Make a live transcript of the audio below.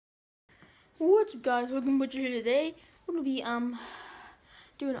What's up, guys? Welcome to here today. We're gonna be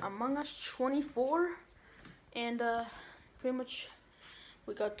doing Among Us 24, and pretty much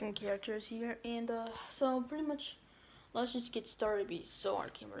we got some characters here, and so pretty much let's just get started. So our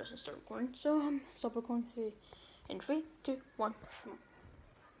camera doesn't start recording. So stop recording in 3, 2, 1.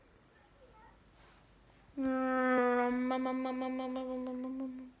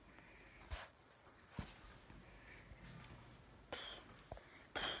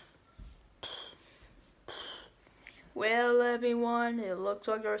 Well, everyone, it looks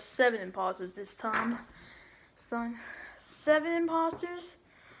like there are 7 imposters this time. 7 imposters.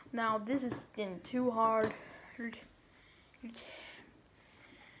 Now this is getting too hard.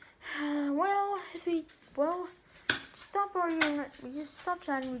 Stop arguing. We just stop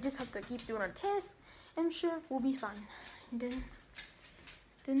chatting. We just have to keep doing our test. I'm sure we'll be fine. And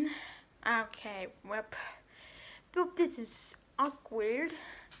then, okay, well, this is awkward.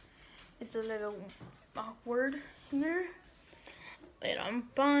 It's a little awkward here. But I'm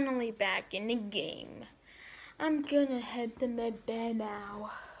finally back in the game. I'm gonna head to my bed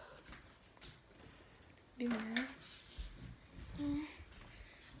now.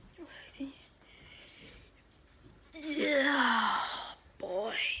 Yeah,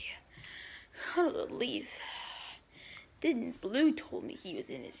 boy. What a relief. Didn't Blue told me he was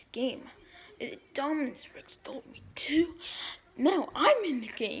in this game. And Dominus Rex told me too. Now I'm in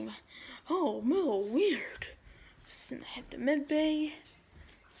the game. Oh, no, weird. So I have the med bay.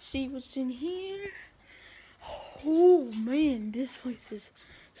 See what's in here. Oh man, this place is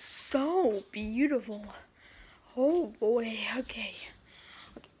so beautiful. Oh boy, okay.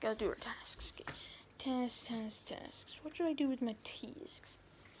 Gotta do our tasks. Okay. Tasks. What should I do with my tasks?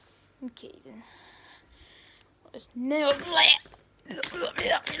 Okay then. Let's now.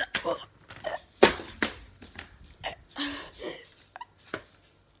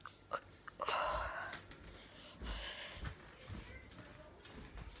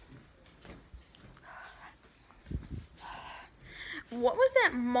 What was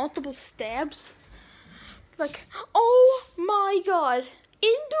that? Multiple stabs? Like, oh my god!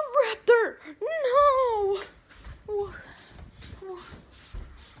 Indoraptor! No!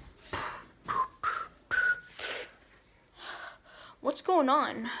 What's going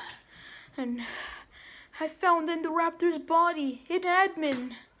on? And I found Indoraptor's body in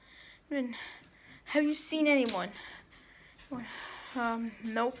admin. And have you seen anyone?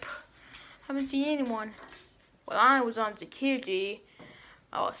 Nope. Haven't seen anyone. Well, I was on security.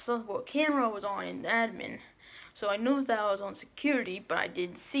 Camera was on in admin. So I knew that I was on security, but I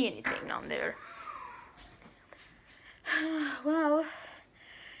didn't see anything on there. Well,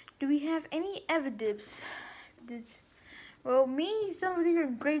 do we have any evidence? Well, some of these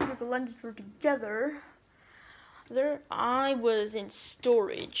grades with the lenses were together. I was in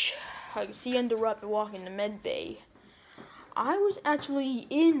storage. I can see Indoraptor walking the med bay. I was actually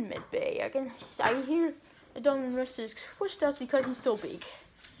in med bay. I hear the Dominus Rex is pushed out because he's so big.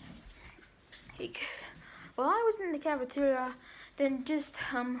 Well, I was in the cafeteria, then just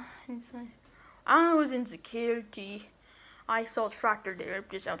inside. I was in security. I saw a tractor there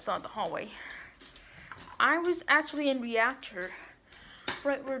just outside the hallway. I was actually in reactor,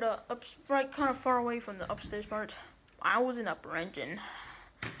 right kind of far away from the upstairs part. I was in upper engine.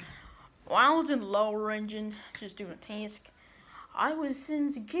 While I was in lower engine, just doing a task. I was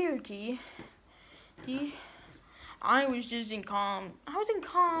in security. I was just in comms. I was in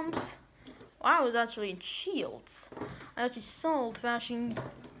comms. Well, I was actually in shields. I actually saw the flashing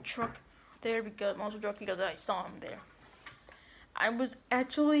truck there because I saw him there. I was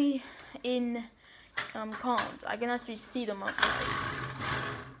actually in comms. I can actually see them outside.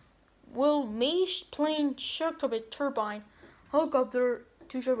 Well, me playing shark puppet turbine helicopter,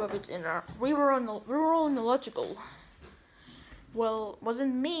 2 shark puppets in our. We were all in electrical. Well, it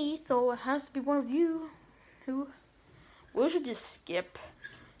wasn't me, so it has to be one of you. Who? We should just skip.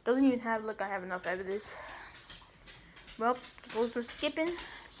 Doesn't even look, I have enough evidence. Well, suppose we're skipping.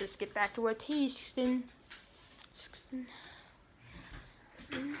 Let's just get back to our tasks then.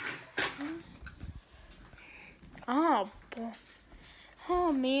 Oh, boy.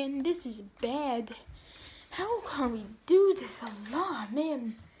 Oh, man, this is bad. How can we do this a lot,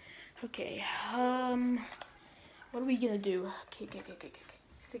 man? Okay, what are we gonna do? Okay.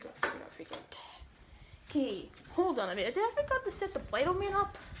 Figure out. Okay, hold on a minute. Did I forget to set the Play-Doh Man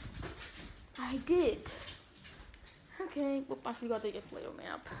up? I did. Okay, whoop, I forgot to get Play-Doh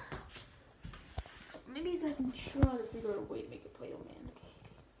Man up. Maybe I can try to figure out a way to make a Play-Doh Man.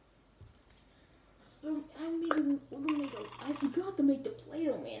 Okay. I forgot to make the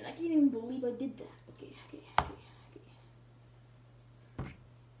Play-Doh Man. I can't even believe I did that. Okay.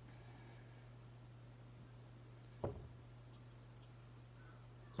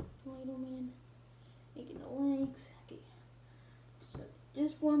 Play-Doh man. Making the legs. Okay. So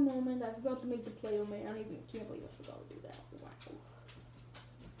just one moment. I forgot to make the Play-Doh man. I can't believe I forgot to do that. Wow.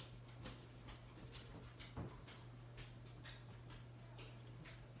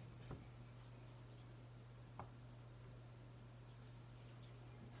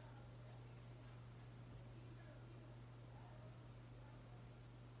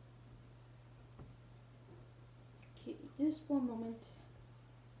 Okay, just one moment.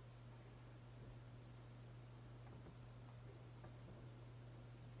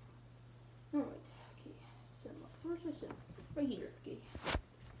 Alright, okay, where's my set? Right here, okay.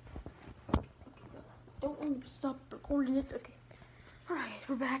 Okay, don't stop recording it, okay. Alright,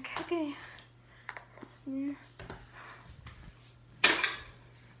 we're back, okay. Yeah,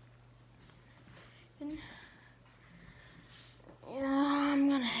 I'm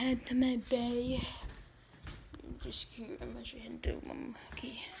gonna head to my bay. Just here, I'm actually heading to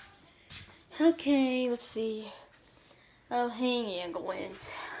okay. Okay, let's see. Oh, hey,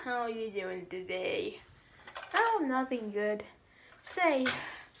 Anglins. How are you doing today? Oh, nothing good. Say,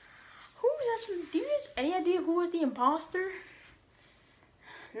 who's actually, do you have any idea who was the imposter?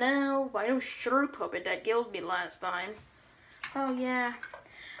 No, I know Sugar Puppet that killed me last time. Oh, yeah.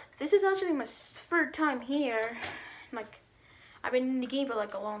 This is actually my third time here. Like, I've been in the game for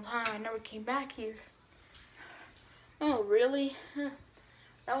like a long time. I never came back here. Oh, really? Huh.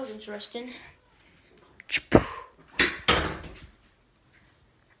 That was interesting.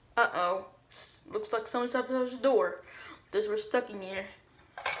 Uh-oh. Looks like someone's up the door. Because we're stuck in here.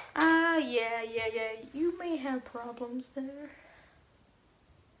 Yeah. You may have problems there.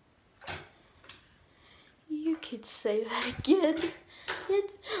 You could say that again.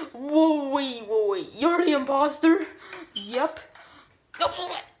 Whoa, wait. You're the imposter? Yep.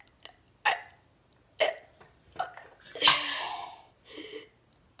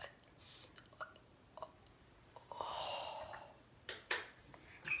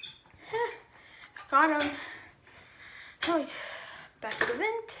 Got him. Alright, back to the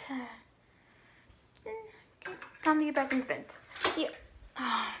vent. Time to get back in the vent. Yeah.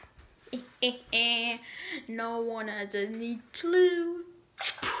 No one has any clue.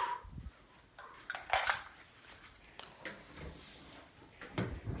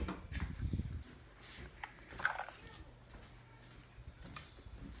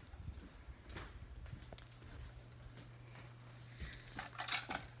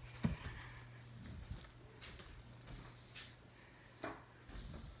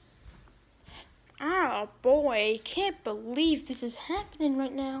 Oh boy, can't believe this is happening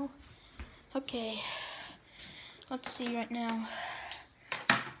right now. Okay, let's see right now.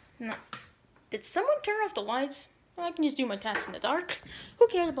 No. Did someone turn off the lights? I can just do my tasks in the dark. Who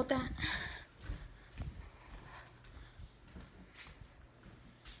cares about that?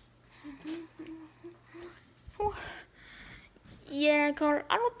 Yeah, Car,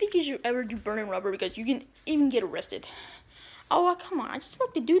 I don't think you should ever do burning rubber because you can even get arrested. Oh, come on, I just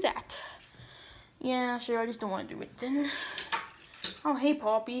want to do that. Yeah, sure, I just don't want to do it then. Oh, hey,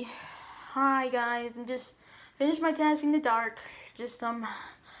 Poppy. Hi, guys. I just finished my task in the dark. Just,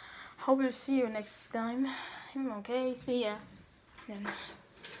 hope we'll see you next time. Okay, see ya. And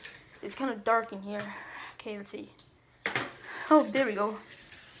it's kind of dark in here. Okay, let's see. Oh, there we go.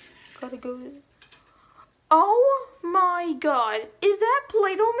 Gotta go. Oh my god. Is that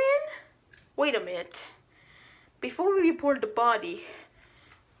Play-Doh Man? Wait a minute. Before we reported the body,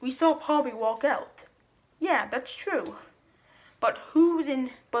 we saw Poppy walk out. Yeah, that's true. But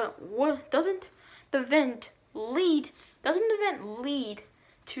what doesn't the vent lead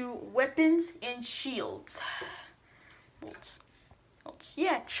to weapons and shields?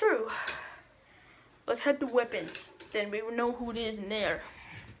 Yeah, true. Let's head to weapons. Then we will know who it is in there.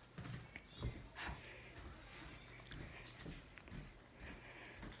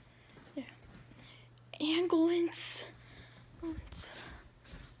 Yeah. Ambulance.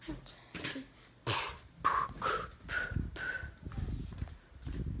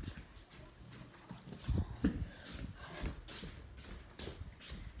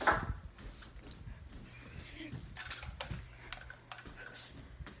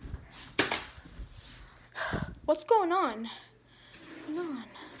 What's going on?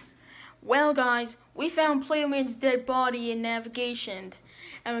 Well, guys, we found Play-Doh Man's dead body in navigation,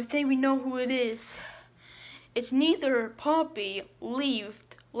 and I think we know who it is. It's neither Poppy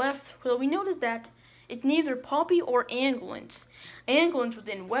left. Well, we noticed that it's neither Poppy or Anglins. Anglins was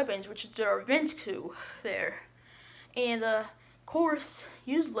in weapons, which is their vent to there. And of course,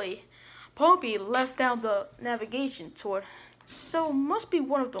 usually Poppy left out the navigation tour, so must be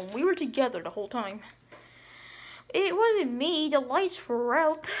one of them. We were together the whole time. It wasn't me. The lights were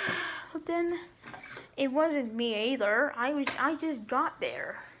out. then it wasn't me either. I just got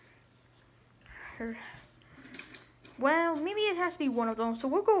there. Well, maybe it has to be one of them. So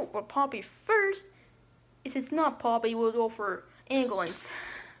we'll go with Poppy first. If it's not Poppy, we'll go for ambulance.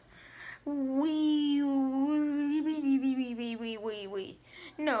 Wee.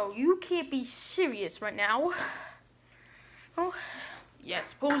 No, you can't be serious right now. Oh, yeah,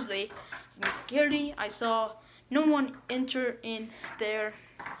 supposedly, in security, I saw no one enter in there.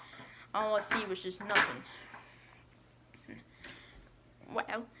 All I see was just nothing.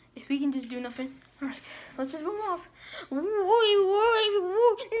 Well, if we can just do nothing, alright, let's just move off.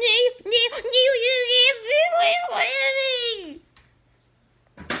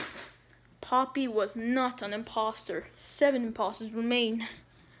 Poppy was not an imposter. 7 imposters remain.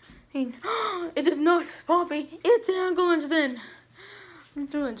 It is not Poppy. It's ambulance then.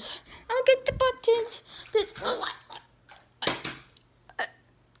 Ambulance. I'll get the buttons.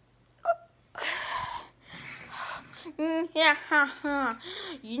 Yeah,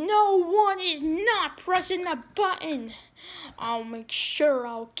 no one is not pressing the button. I'll make sure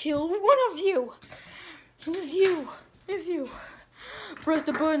I'll kill one of you. If you press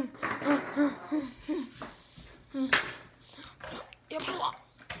the button.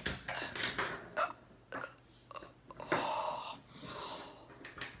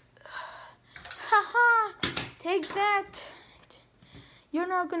 Haha, take that. You're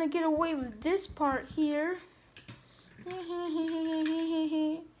not gonna get away with this part here.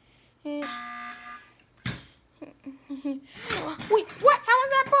 Wait, what? How is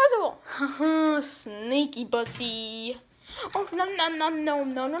that possible? Sneaky bussy. Oh no.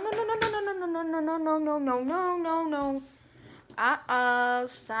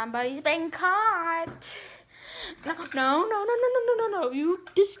 Somebody's been caught. No. You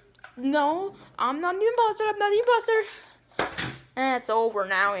just no. I'm not the imposter. It's over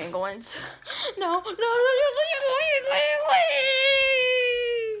now, England. No.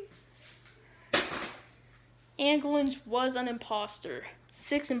 England was an imposter.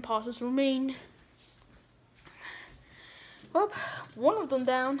 6 imposters remain. Well, one of them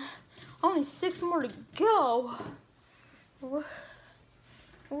down. Only 6 more to go.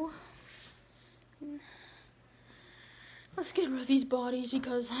 Let's get rid of these bodies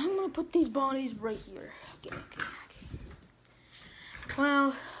because I'm gonna put these bodies right here. Okay.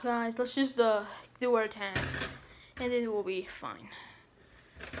 Well, guys, let's just do our tasks, and then we'll be fine.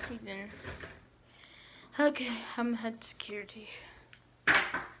 Okay, I'm head security.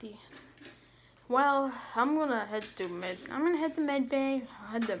 Well, I'm gonna head to med. I'm gonna head to med bay.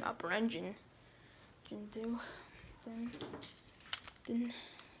 I'll head to upper engine. Then.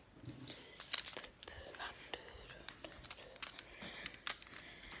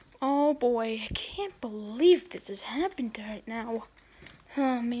 Oh boy, I can't believe this has happened right now.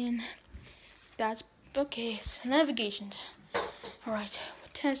 Oh man, that's okay. So navigation. All right,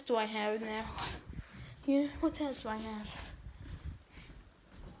 what test do I have now? Yeah, what test do I have?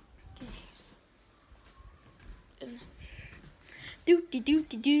 Okay.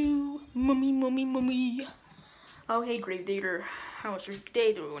 Mummy. Oh hey, Grave Digger. How's your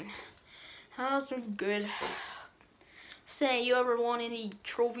day doing? How's it good? Say, you ever won any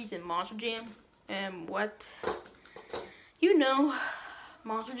trophies in Monster Jam? What? You know,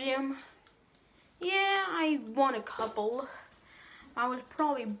 Monster Jam? Yeah, I won a couple. I was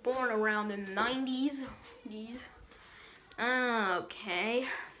probably born around the 90s. Okay.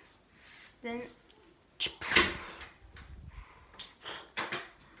 Then...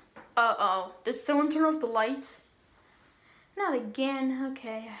 Uh-oh. Did someone turn off the lights? Not again.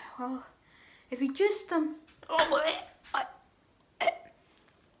 Okay. Well, if you just,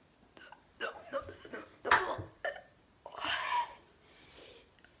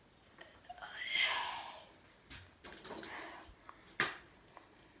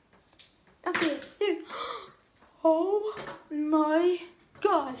 Okay, there. Oh my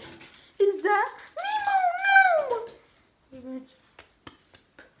God. Is that Nemo? No! Wait a minute.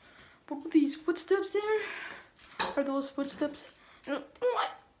 What were these footsteps there? Are those footsteps? No.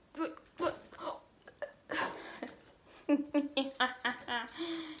 What?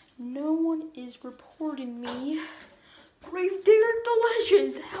 No one is reporting me. Grave Digger the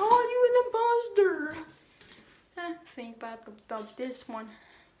Legend. How are you an imposter? Think about this one.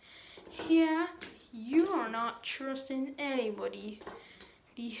 Yeah, you are not trusting anybody.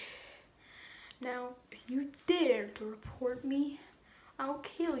 Now, if you dare to report me, I'll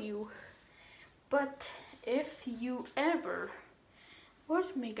kill you. But if you ever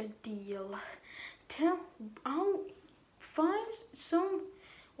would make a deal, I'll find some,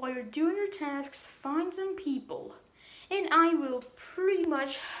 while you're doing your tasks, find some people and I will pretty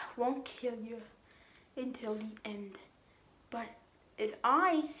much won't kill you until the end. But if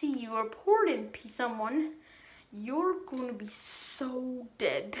I see you reporting someone, you're gonna be so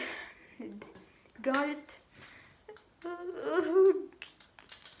dead. Got it?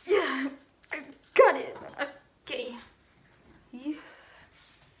 Yeah, I got it. Okay. You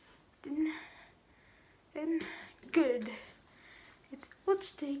then good.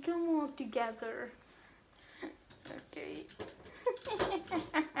 Let's take a walk together. Okay.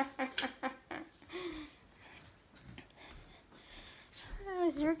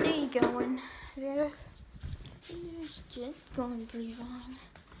 How's your day going? Yeah, it's just going pretty fine.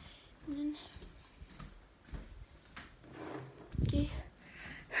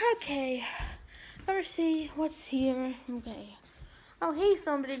 Okay. Let's see what's here. Okay. Oh, hey,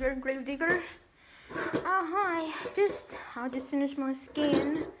 somebody, Gravedigger. Oh, hi. I'll just finish my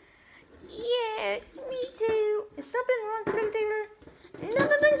scan. Yeah, me too. Is something wrong, Gravedigger?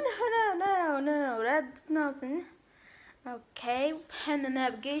 No, that's nothing. Okay, and the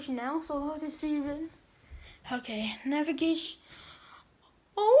navigation now, so I'll just see you. Okay, navigation.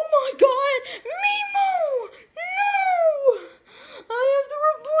 Oh my God, Mimo! No! I have to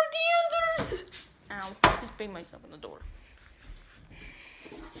report the others! Ow, just banged myself in the door.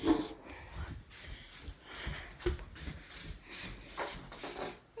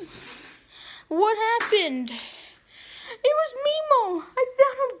 What happened? It was Mimo! I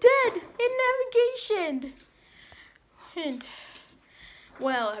found him dead in navigation. And,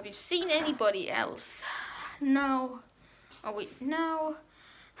 well, have you seen anybody else? No. Oh wait, no.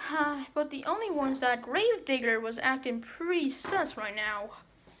 But the only ones that Gravedigger was acting pretty sus right now.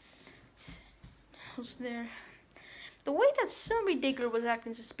 Was there? The way that Zombie Digger was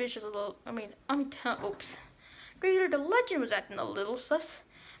acting suspicious a little. Oops. Gravedigger the Legend was acting a little sus.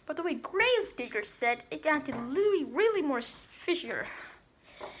 But the way Gravedigger said, it acted really more fishier.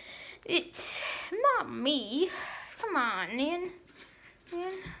 It's not me. Come on, man.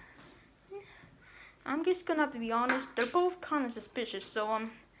 I'm just gonna have to be honest. They're both kind of suspicious. So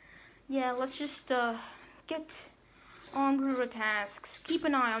yeah, let's just get on with the tasks. Keep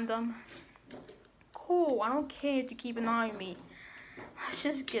an eye on them. Cool. I don't care if you keep an eye on me. Let's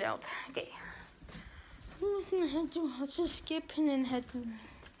just get out. Okay. Let's just skip and then head.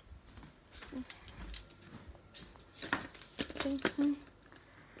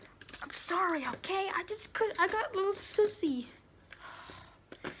 I'm sorry, okay? I got a little sissy.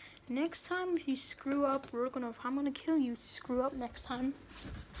 Next time if you screw up, I'm gonna kill you if you screw up next time.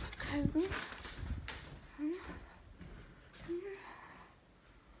 Okay.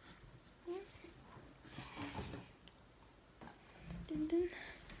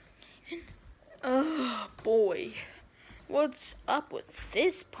 Oh boy. What's up with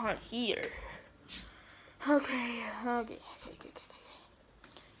this part here? Okay. Let's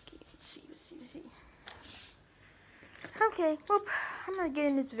see. Okay, well, I'm gonna get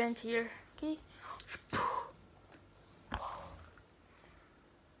in this vent here, okay?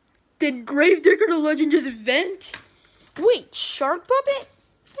 Did Gravedigger the Legend just vent? Wait, Shark Puppet?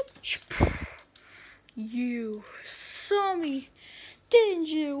 You saw me, didn't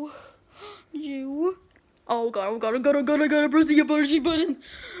you? Oh god, I gotta press the emergency button.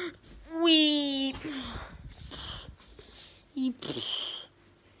 Weep.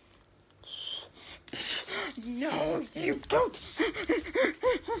 No, you don't.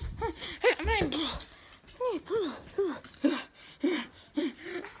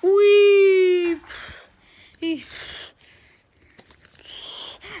 Weep.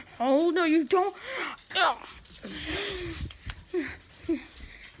 Oh no, you don't.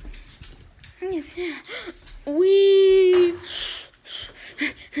 Weep.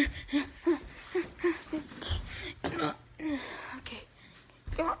 Okay.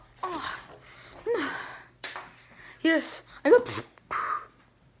 Yes, I got.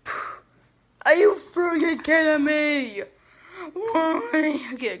 Are you freaking kidding me? Why?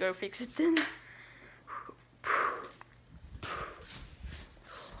 Okay, I gotta fix it then.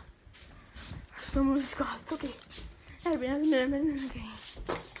 Someone's got. Okay. I've been at the minute. Okay.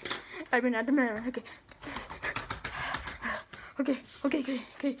 I've been at the minute. Okay. Okay.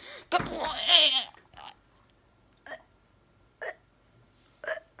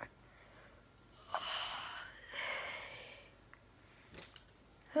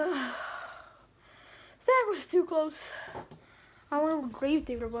 That was too close. I wonder what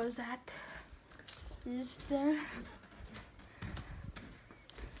Gravedigger was at. Is there?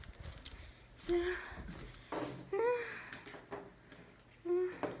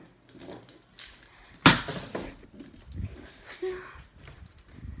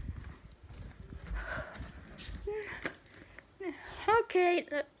 Okay.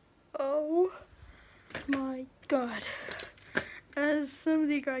 Oh my God. As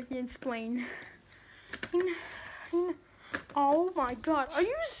somebody I can explain. Oh my God. Are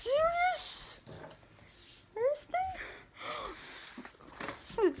you serious? This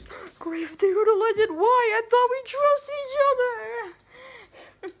thing? Gravedigger the Legend. Why? I thought we trust each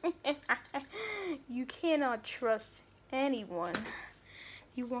other. You cannot trust anyone.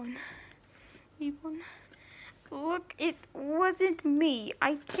 You won. Look, it wasn't me.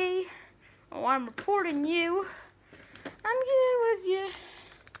 Okay. Oh, I'm reporting you. I'm getting with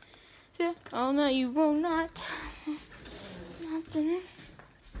you. Oh no, you will not. Nothing.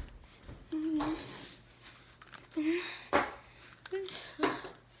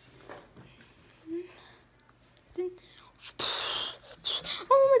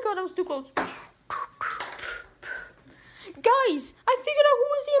 Oh my God, that was too close. Guys, I figured out who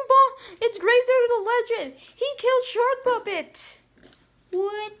was the imposter. It's Gravedigger the Legend. He killed Shark Puppet.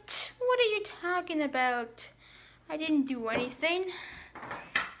 What? What are you talking about? I didn't do anything.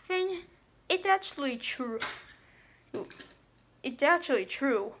 It's actually true. It's actually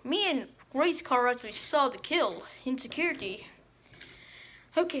true. Me and Grace Car actually saw the kill in security.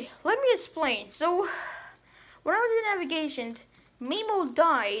 Okay, let me explain. So, when I was in navigation, Mimo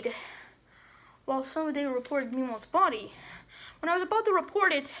died while somebody reported Mimo's body. When I was about to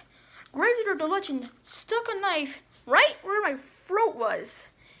report it, Gravedigger the Legend stuck a knife right where my throat was.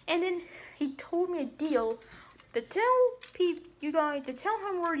 And then he told me a deal to tell to tell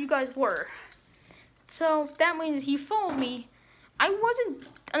him where you guys were. So that means he followed me. I wasn't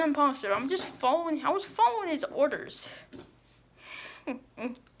an imposter. I was following his orders.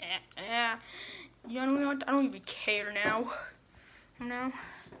 Yeah. You know what? I don't even care now. No.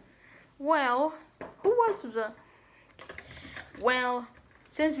 Well, who was the? Well,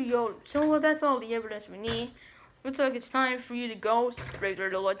 since we go, so that's all the evidence we need. Looks like it's time for you to go,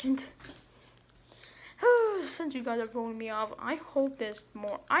 Gravedigger the Legend. Since you guys are throwing me off, I hope there's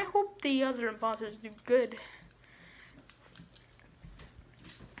more. I hope the other imposters do good.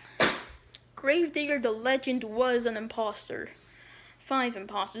 Gravedigger the Legend was an imposter. 5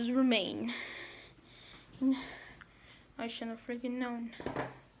 imposters remain. I should have freaking known.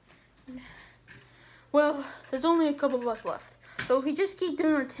 Well, there's only a couple of us left. So if we just keep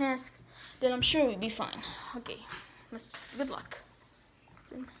doing our tasks, then I'm sure we'll be fine. Okay, good luck.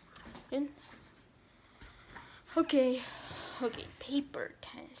 Good. Okay, paper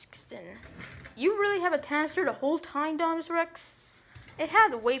tasks then. You really have a task here the whole time, Thomas Rex? It had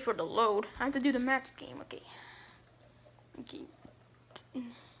to wait for the load. I have to do the match game, okay.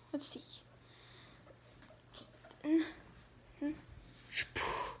 Let's see.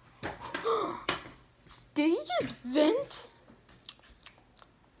 Did he just vent?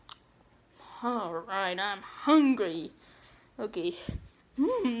 Alright, I'm hungry. Okay.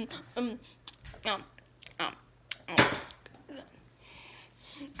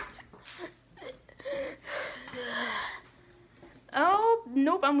 Oh,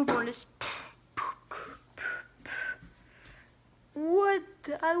 nope, I'm reporting this. What?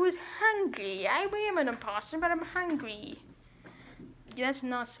 I was hungry. I am an imposter, but I'm hungry. That's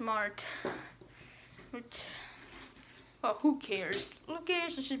not smart. But, oh, who cares? Who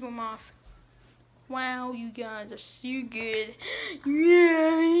cares? Let's just move off. Wow, you guys are so good.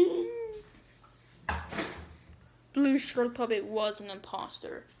 Yay! Blue Shark Puppet was an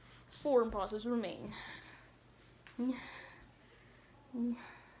imposter. 4 imposters remain.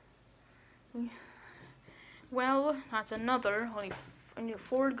 Well, that's another. Only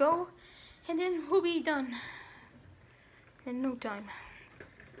 4 to go, and then we'll be done in no time.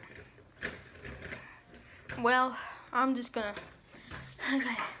 Well, I'm just gonna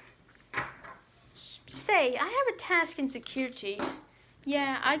say I have a task in security.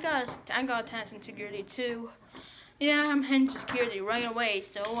 Yeah, I got a task in security too. Yeah, I'm heading to security right away,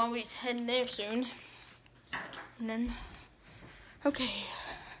 so I'll be heading there soon. And then, okay.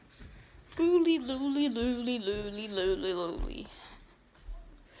 Looly, looly, looly, looly, looly, looly.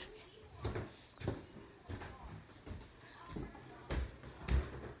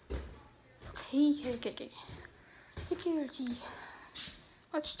 Okay. Security.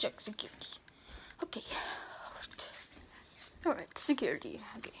 Let's check security. Okay. Alright, security.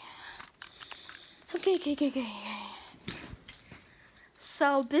 Okay.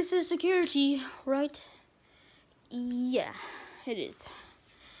 So this is security, right? Yeah, it is.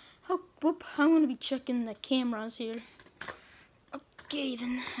 Oh, whoop, I'm gonna be checking the cameras here. Okay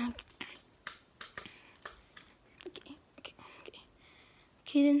then.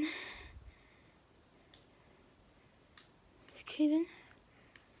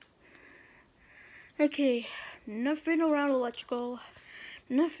 Okay. Nothing around electrical.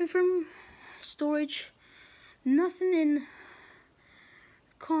 Nothing from storage. Nothing in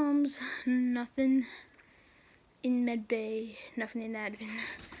comms. Nothing in medbay. Nothing in admin.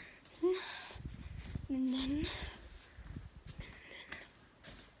 And then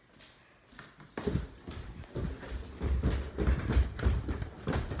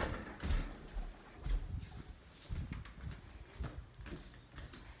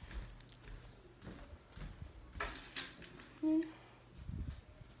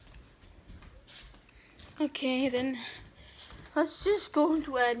okay, then let's just go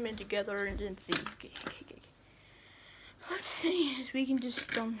into admin together and then see. Okay. Let's see if we can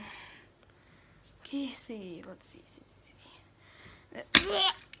just okay, see. Let's see.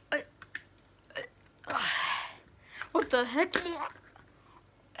 What the heck?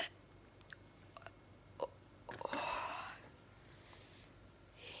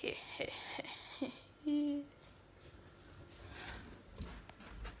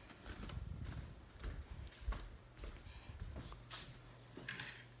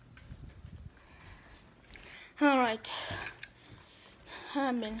 Alright.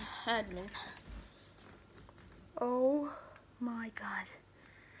 Admin. Oh my god.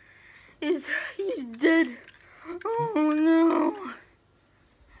 He's dead. Oh no.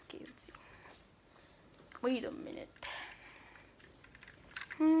 Okay, let's see. Wait a minute.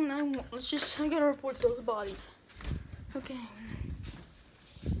 I gotta report those bodies. Okay.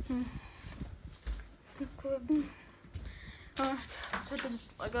 Alright,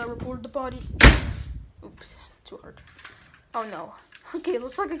 I gotta report the bodies. Oops, too hard. Oh no. Okay,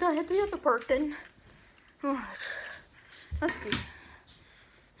 looks like I gotta hit the other part then. Alright. Let's see.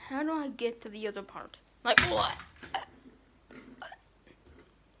 How do I get to the other part? Like what?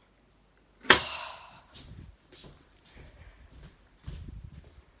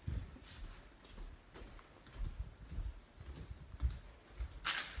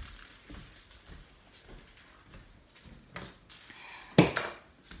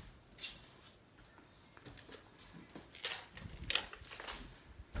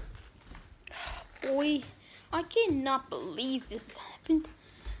 Boy, I cannot believe this happened.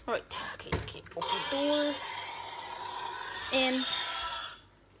 Alright, okay, open door. And,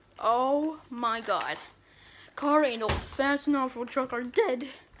 oh my god. Car and old-fashioned off-road truck are dead.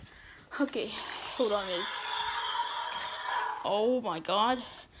 Okay, hold on a minute. Oh my god.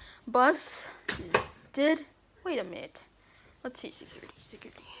 Bus is dead. Wait a minute. Let's see,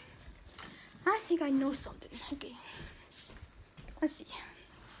 security. I think I know something. Okay. Let's see.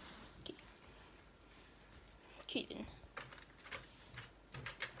 Okay then.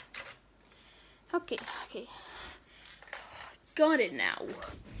 Okay. Got it now.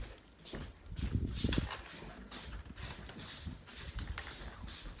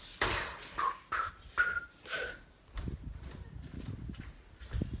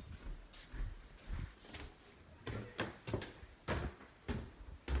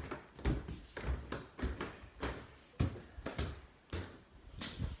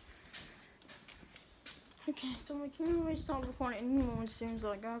 Okay, so my camera may stop recording any moment soon,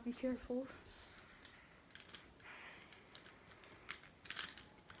 so I gotta be careful.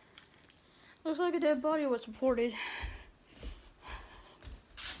 Looks like a dead body was reported.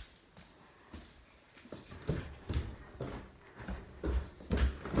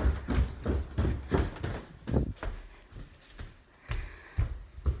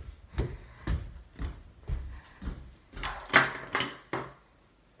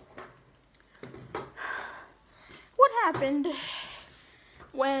 What happened?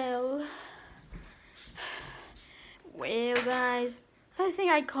 Well, guys, I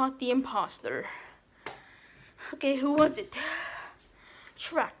think I caught the imposter. Okay, who was it?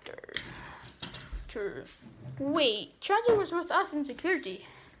 Tractor. Wait, Tractor was with us in security.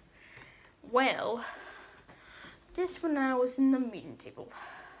 Well, just when I was in the meeting table,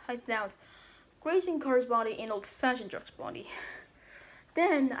 I found Grayson Carr's body and old-fashioned truck's body.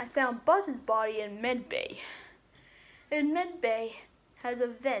 Then I found Buzz's body in medbay. And medbay has a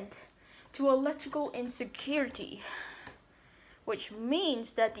vent to electrical and security, which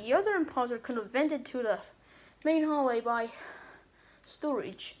means that the other imposter could have vented to the main hallway by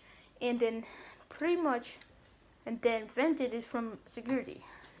storage, and then vented it from security.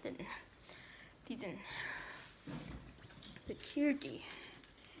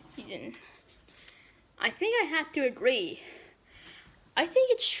 I think I have to agree. I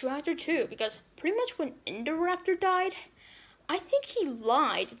think it's Tractor too, because pretty much when Indoraptor died, I think he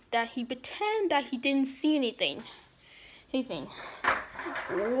lied that he pretended that he didn't see anything.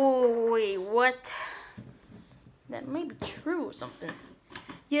 Whoa, wait, what? That may be true or something.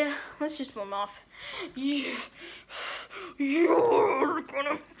 Yeah, let's just warm off. You're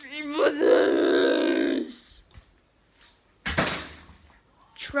gonna pay for this.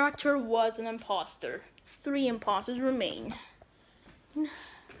 Tractor was an imposter. 3 imposters remain.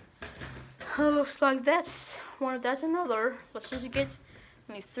 Looks like that's another. Let's just get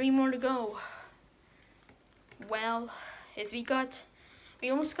only 3 more to go. Well, if we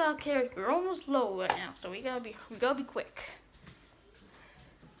almost got carried. We're almost low right now, so we gotta be quick.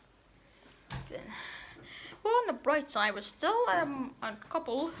 Then, well, on the bright side, we're still at a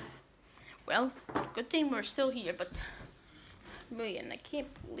couple. Well, good thing we're still here, but million. I can't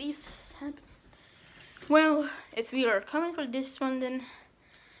believe this happened. Well, if we are coming for this one, then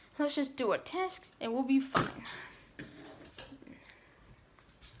let's just do our tasks and we'll be fine.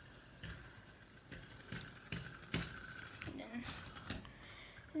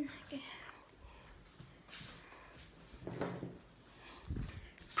 Okay.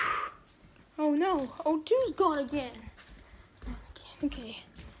 Oh no, O2's gone again. Okay.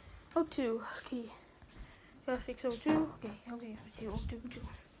 O2, okay. Gotta fix O2. Okay, let's see O2.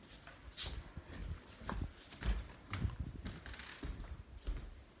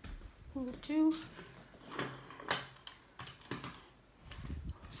 O2.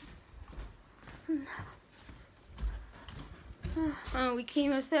 Oh, we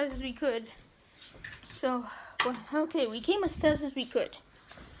came as fast as we could. So, well, okay, we came as fast as we could.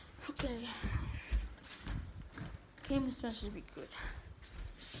 Okay. Came as fast as we could.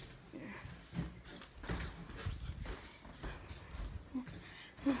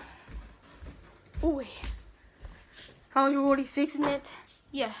 Oh wait. How are you already fixing it?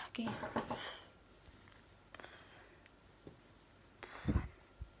 Yeah, okay.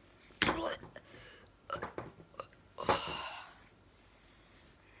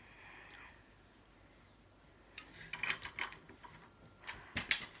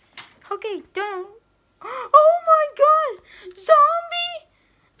 Okay, done. Oh my god! Zombie!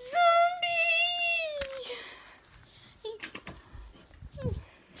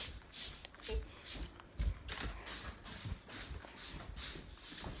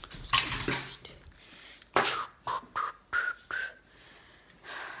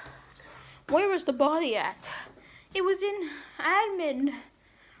 Where was the body at? It was in admin.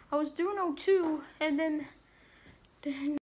 I was doing O2 and then